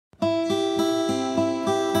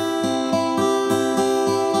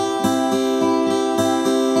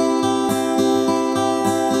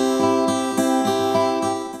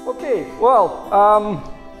Well,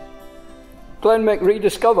 Glen Muick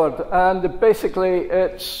rediscovered, and basically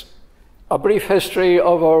it's a brief history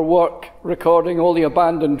of our work recording all the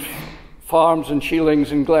abandoned farms and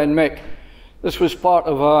Shielings in Glen Muick. This was part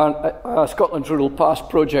of a Scotland's Rural Past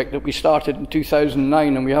project that we started in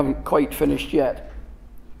 2009, and we haven't quite finished yet.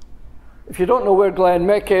 If you don't know where Glen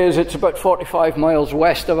Muick is, it's about 45 miles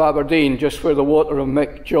west of Aberdeen, just where the water of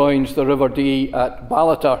Muick joins the River Dee at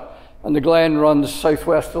Ballater, and the Glen runs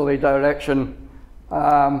southwesterly direction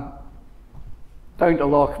down to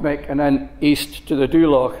Loch Muick and then east to the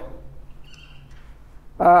Dúloch.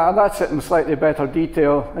 And that's it in slightly better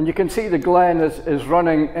detail. And you can see the Glen is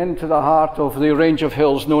running into the heart of the range of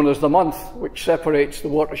hills known as the Month, which separates the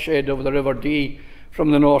watershed of the River Dee from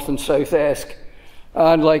the north and south esk.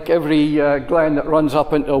 And like every glen that runs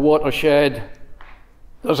up into a watershed,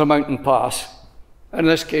 there's a mountain pass. In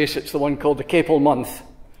this case, it's the one called the Capel Month.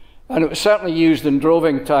 And it was certainly used in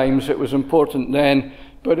droving times. It was important then,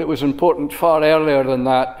 but it was important far earlier than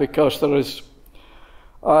that, because there is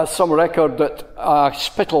some record that a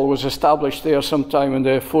Spittal was established there sometime in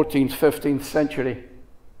the 14th, 15th century.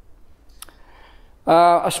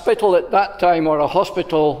 A Spittal at that time, or a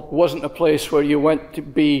hospital, wasn't a place where you went to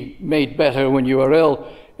be made better when you were ill.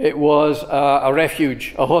 It was a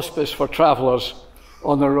refuge, a hospice for travellers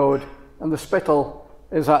on the road. And the Spittal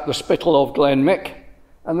is at the Spittal of Glen Muick.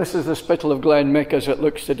 And this is the Spittal of Glen Muick as it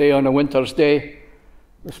looks today on a winter's day.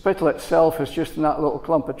 The Spittal itself is just in that little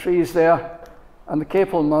clump of trees there. And the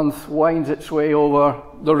Capel Month winds its way over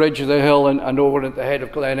the ridge of the hill and over at the head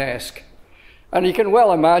of Glen Esk. And you can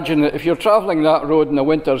well imagine that if you're travelling that road on a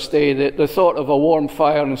winter's day, the thought of a warm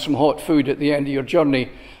fire and some hot food at the end of your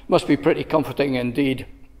journey must be pretty comforting indeed.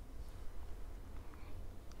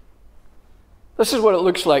 This is what it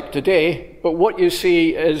looks like today, but what you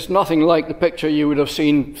see is nothing like the picture you would have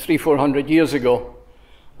seen 300–400 years ago.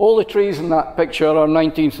 All the trees in that picture are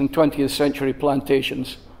 19th and 20th century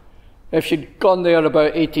plantations. If you'd gone there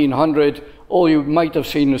about 1800, all you might have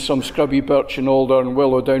seen was some scrubby birch and alder and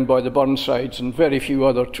willow down by the burnsides and very few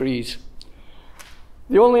other trees.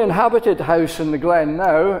 The only inhabited house in the Glen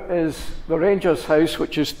now is the ranger's house,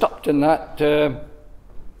 which is tucked in that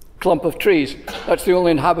clump of trees. That's the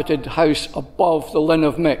only inhabited house above the Linn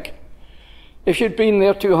of Muick. If you'd been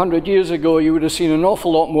there 200 years ago, you would have seen an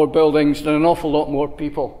awful lot more buildings and an awful lot more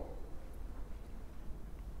people.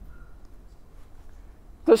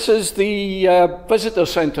 This is the visitor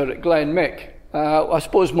centre at Glen Muick. I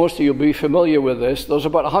suppose most of you will be familiar with this. There's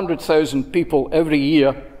about 100,000 people every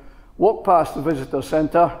year walk past the visitor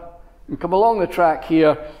centre and come along the track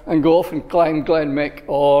here and go off and climb Glen Muick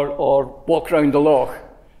or walk round the loch.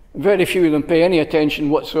 Very few of them pay any attention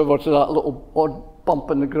whatsoever to that little odd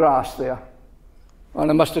bump in the grass there.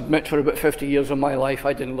 And I must admit, for about 50 years of my life,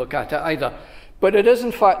 I didn't look at it either. But it is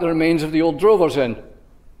in fact the remains of the old Drovers Inn.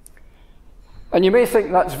 And you may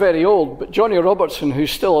think that's very old, but Johnny Robertson,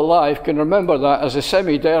 who's still alive, can remember that as a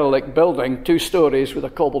semi-derelict building, 2 stories with a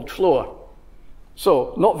cobbled floor.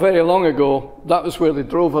 So, not very long ago, that was where the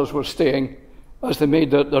drovers were staying as they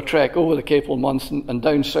made their trek over the Capel Month and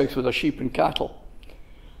down south with their sheep and cattle.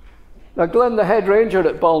 Now, Glen, the head ranger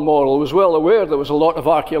at Balmoral, was well aware there was a lot of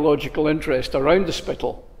archaeological interest around the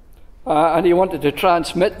Spittal, and he wanted to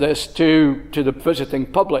transmit this to the visiting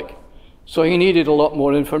public. So he needed a lot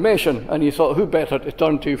more information, and he thought who better to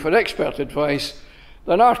turn to for expert advice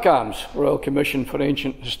than ARCAMS, Royal Commission for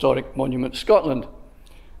Ancient Historic Monuments Scotland.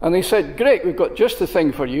 And they said, great, we've got just the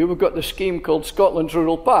thing for you. We've got the scheme called Scotland's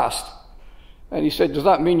Rural Past. And he said, does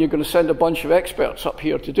that mean you're going to send a bunch of experts up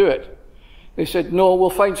here to do it? They said, no, we'll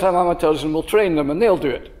find some amateurs and we'll train them and they'll do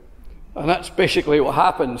it. And that's basically what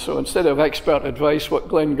happened. So instead of expert advice, what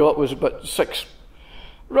Glen got was about 6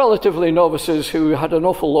 relatively novices who had an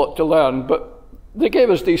awful lot to learn, but they gave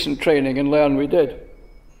us decent training and learn we did.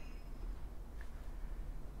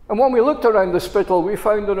 And when we looked around the Spittal, we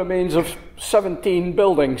found the remains of 17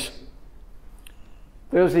 buildings.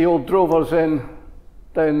 There's the old Drovers Inn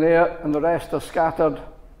down there, and the rest are scattered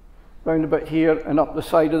round about here and up the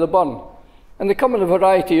side of the burn. And they come in a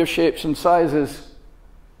variety of shapes and sizes.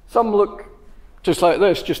 Some look just like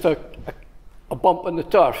this, just a bump in the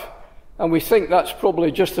turf. And we think that's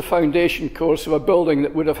probably just the foundation course of a building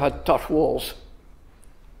that would have had turf walls.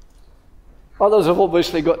 Others have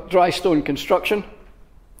obviously got dry stone construction.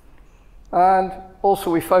 And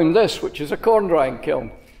also we found this, which is a corn drying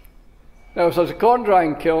kiln. Now, if there's a corn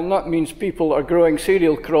drying kiln, that means people are growing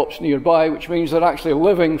cereal crops nearby, which means they're actually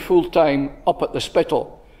living full-time up at the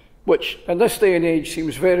Spittal, which in this day and age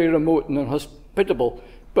seems very remote and inhospitable.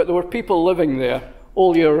 But there were people living there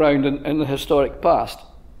all year round in the historic past.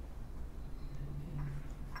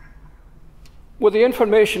 With the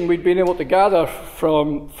information we'd been able to gather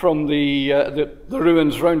from the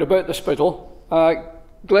ruins round about the Spittal,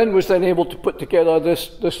 Glen was then able to put together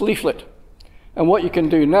this leaflet. And what you can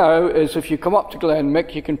do now is, if you come up to Glen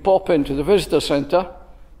Mick, you can pop into the visitor centre,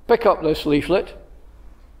 pick up this leaflet.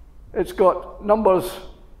 It's got numbers,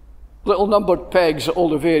 little numbered pegs at all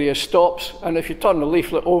the various stops, and if you turn the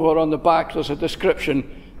leaflet over on the back, there's a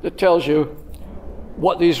description that tells you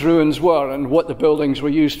what these ruins were and what the buildings were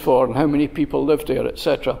used for and how many people lived there,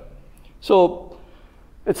 etc. So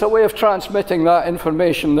it's a way of transmitting that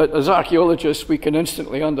information that as archaeologists we can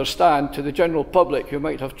instantly understand to the general public who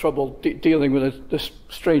might have trouble dealing with this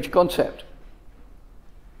strange concept.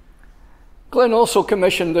 Glen also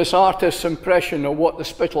commissioned this artist's impression of what the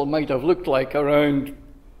Spittal might have looked like around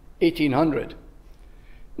 1800.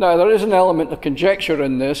 Now, there is an element of conjecture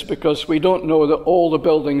in this because we don't know that all the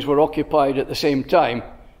buildings were occupied at the same time. In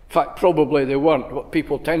fact, probably they weren't. What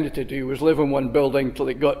people tended to do was live in one building till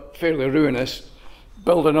it got fairly ruinous,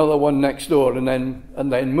 build another one next door, and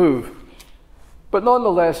then move. But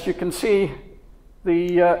nonetheless, you can see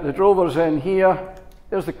the drovers in here.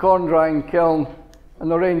 There's the corn drying kiln and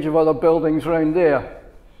the range of other buildings around there.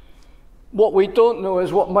 What we don't know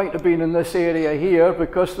is what might have been in this area here,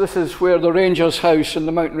 because this is where the ranger's house and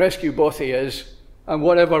the mountain rescue bothy is, and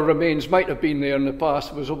whatever remains might have been there in the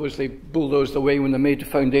past was obviously bulldozed away when they made the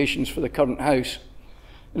foundations for the current house.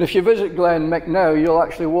 And if you visit Glen Mick now, you'll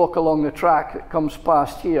actually walk along the track that comes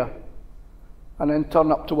past here and then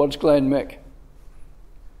turn up towards Glen Mick.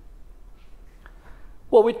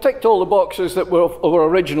 Well, we'd ticked all the boxes that were of our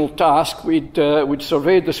original task. We'd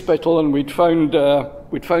surveyed the Spittal and we'd found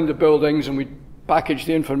the buildings, and we'd packaged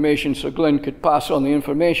the information so Glen could pass on the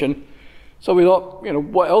information. So we thought, you know,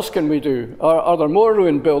 what else can we do? Are there more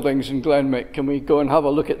ruined buildings in Glen Mick? Can we go and have a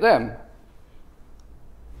look at them?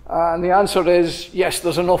 And the answer is yes,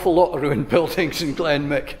 there's an awful lot of ruined buildings in Glen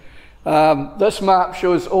Mick. This map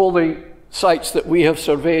shows all the sites that we have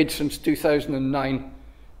surveyed since 2009.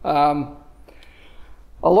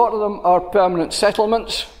 A lot of them are permanent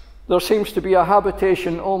settlements. There seems to be a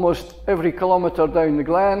habitation almost every kilometre down the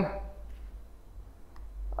glen.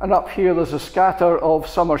 And up here there's a scatter of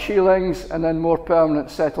summer Shielings and then more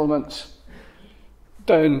permanent settlements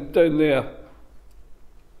down there.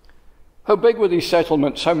 How big were these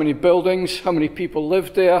settlements? How many buildings? How many people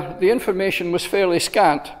lived there? The information was fairly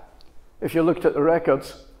scant if you looked at the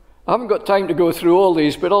records. I haven't got time to go through all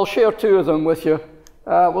these, but I'll share two of them with you.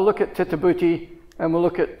 We'll look at Titabuti and we'll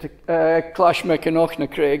look at Clashmick and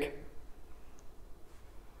Ochnacraig.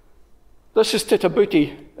 This is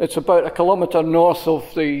Titabuti. It's about a kilometre north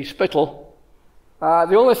of the Spittal.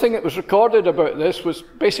 The only thing that was recorded about this was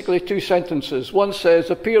basically two sentences. One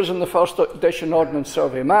says, appears in the first edition Ordnance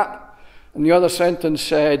Survey map, and the other sentence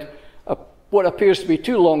said, what appears to be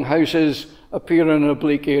two long houses appear in an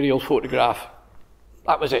oblique aerial photograph.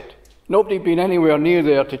 That was it. Nobody had been anywhere near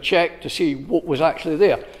there to check to see what was actually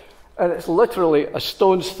there. And it's literally a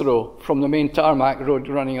stone's throw from the main tarmac road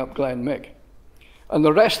running up Glen Mick. And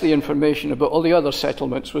the rest of the information about all the other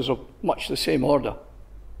settlements was of much the same order.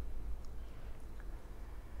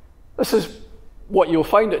 This is what you'll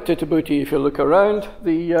find at Titabuti if you look around.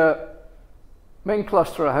 The main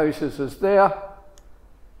cluster of houses is there.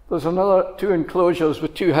 There's another two enclosures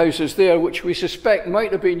with two houses there, which we suspect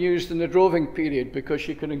might have been used in the droving period because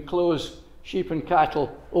you can enclose sheep and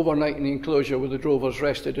cattle overnight in the enclosure where the drovers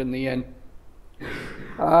rested in the inn.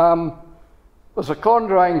 There's a corn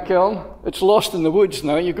drying kiln. It's lost in the woods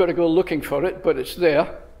now. You've got to go looking for it, but it's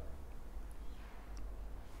there.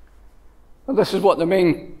 And this is what the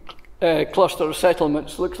main cluster of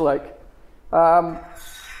settlements looks like. There's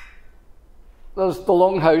the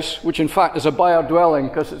longhouse, which in fact is a byre dwelling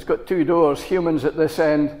because it's got two doors, humans at this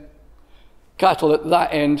end, cattle at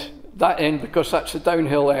that end because that's the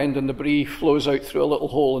downhill end, and the Bree flows out through a little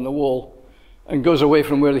hole in the wall and goes away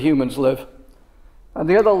from where the humans live. And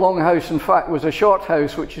the other longhouse, in fact, was a short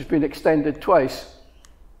house which has been extended twice.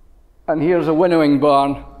 And here's a winnowing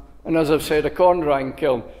barn, and as I've said, a corn drying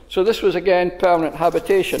kiln. So this was again permanent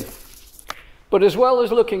habitation. But as well as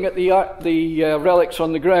looking at the relics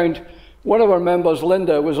on the ground, one of our members,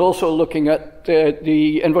 Linda, was also looking at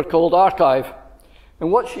the Invercold archive. And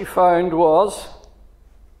what she found was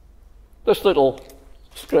this little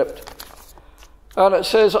script. And it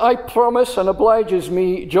says, I promise and obliges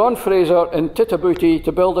me, John Fraser in Titabuti,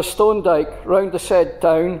 to build a stone dyke round the said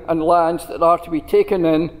town and lands that are to be taken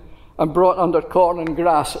in and brought under corn and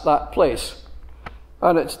grass at that place.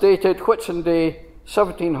 And it's dated Whitsunday,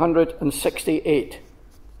 1768.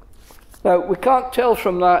 Now, we can't tell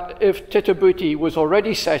from that if Titabuti was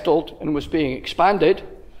already settled and was being expanded,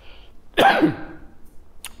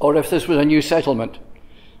 or if this was a new settlement.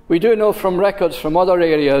 We do know from records from other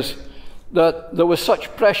areas that there was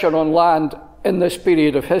such pressure on land in this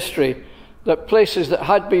period of history that places that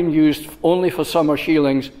had been used only for summer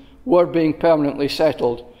shearings were being permanently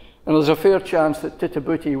settled. And there's a fair chance that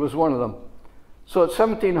Titabuti was one of them. So at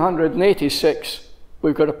 1786,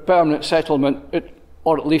 we've got a permanent settlement,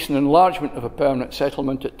 or at least an enlargement of a permanent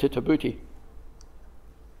settlement at Titabuti.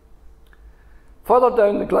 Further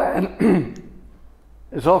down the Glen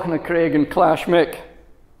is Auchnacraig and Clashmick.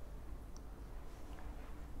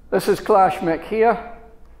 This is Clashmick here,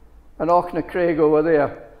 and Auchnacraig over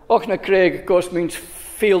there. Auchnacraig, of course, means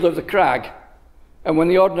field of the crag. And when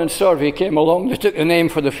the Ordnance Survey came along, they took the name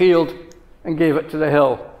for the field and gave it to the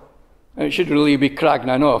hill. And it should really be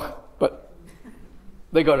Cragnanoch, but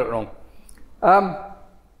they got it wrong.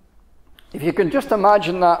 If you can just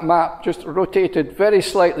imagine that map just rotated very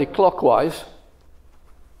slightly clockwise.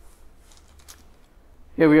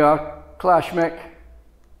 Here we are, Clashmick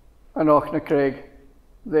and Auchnacraig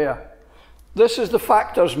there. This is the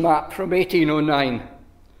factors map from 1809.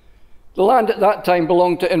 The land at that time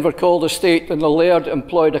belonged to Invercold Estate, and the laird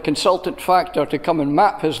employed a consultant factor to come and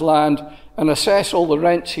map his land and assess all the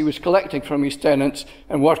rents he was collecting from his tenants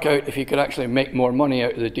and work out if he could actually make more money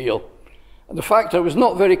out of the deal. And the factor was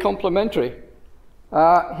not very complimentary.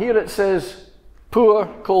 Here it says,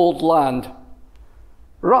 poor cold land,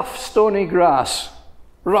 rough stony grass,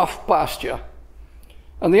 rough pasture.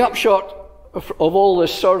 And the upshot of all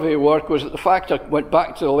this survey work was that the factor went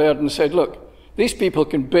back to the laird and said, look, these people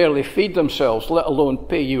can barely feed themselves, let alone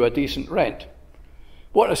pay you a decent rent.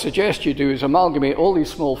 What I suggest you do is amalgamate all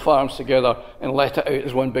these small farms together and let it out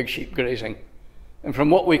as one big sheep grazing. And from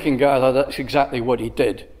what we can gather, that's exactly what he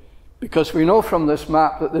did. Because we know from this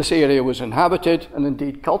map that this area was inhabited and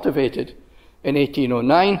indeed cultivated in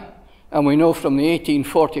 1809, and we know from the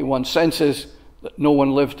 1841 census that no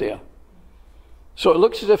one lived there. So it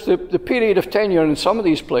looks as if the period of tenure in some of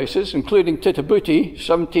these places, including Titabuti,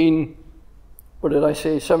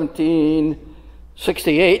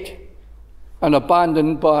 1768, and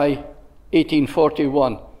abandoned by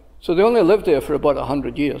 1841. So they only lived there for about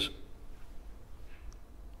 100 years.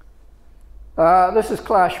 This is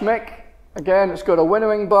Clashmick. Again, it's got a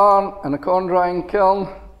winnowing barn and a corn drying kiln.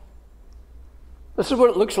 This is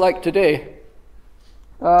what it looks like today.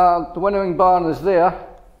 The winnowing barn is there,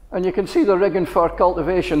 and you can see the rig and fir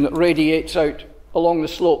cultivation that radiates out along the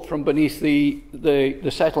slope from beneath the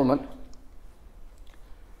settlement.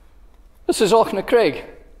 This is Auchnacraig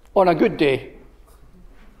on a good day.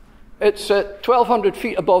 It's at 1,200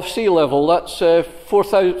 feet above sea level. That's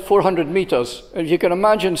 400 metres. And if you can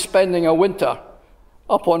imagine spending a winter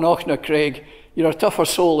up on Auchnacraig, you're a tougher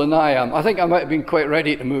soul than I am. I think I might have been quite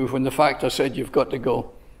ready to move when the factor said you've got to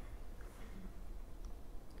go.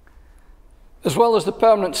 As well as the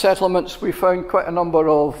permanent settlements, we found quite a number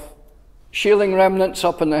of shieling remnants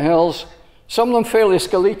up in the hills. Some of them fairly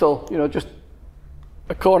skeletal, just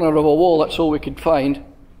a corner of a wall, that's all we could find.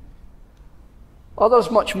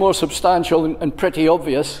 Others much more substantial and pretty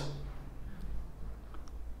obvious.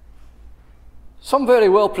 Some very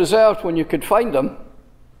well preserved when you could find them,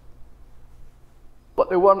 but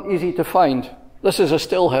they weren't easy to find. This is a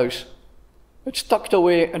still house. It's tucked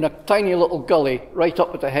away in a tiny little gully right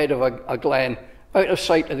up at the head of a glen, out of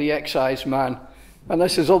sight of the excise man. And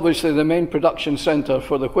this is obviously the main production centre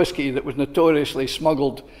for the whisky that was notoriously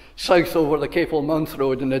smuggled south over the Capel Mount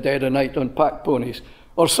Road in the dead of night on pack ponies.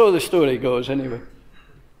 Or so the story goes, anyway.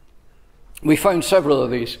 We found several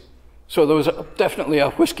of these. So there was definitely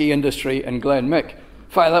a whisky industry in Glen Muick. In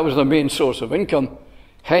fact, that was the main source of income.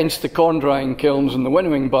 Hence the corn drying kilns and the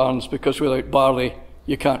winnowing barns, because without barley,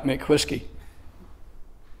 you can't make whisky.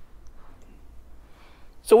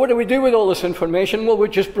 So what do we do with all this information? Well, we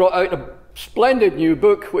just brought out a splendid new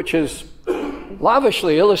book, which is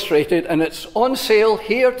lavishly illustrated, and it's on sale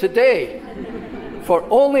here today for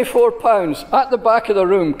only £4 at the back of the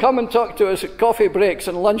room. Come and talk to us at coffee breaks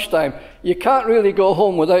and lunchtime. You can't really go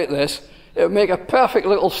home without this. It would make a perfect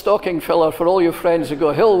little stocking filler for all your friends who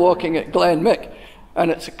go hill walking at Glen Muick,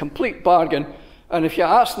 and it's a complete bargain. And if you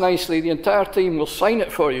ask nicely, the entire team will sign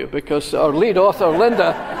it for you, because our lead author,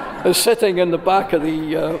 Linda, is sitting in the back of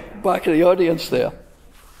the audience there.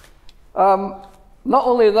 Not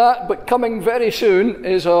only that, but coming very soon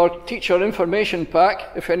is our teacher information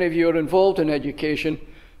pack. If any of you are involved in education,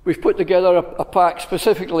 we've put together a pack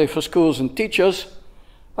specifically for schools and teachers,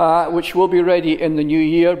 which will be ready in the new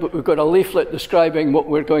year, but we've got a leaflet describing what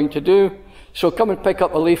we're going to do. So come and pick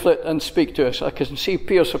up a leaflet and speak to us. I can see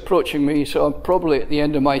Pierce approaching me, so I'm probably at the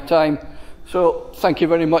end of my time. So thank you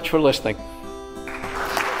very much for listening.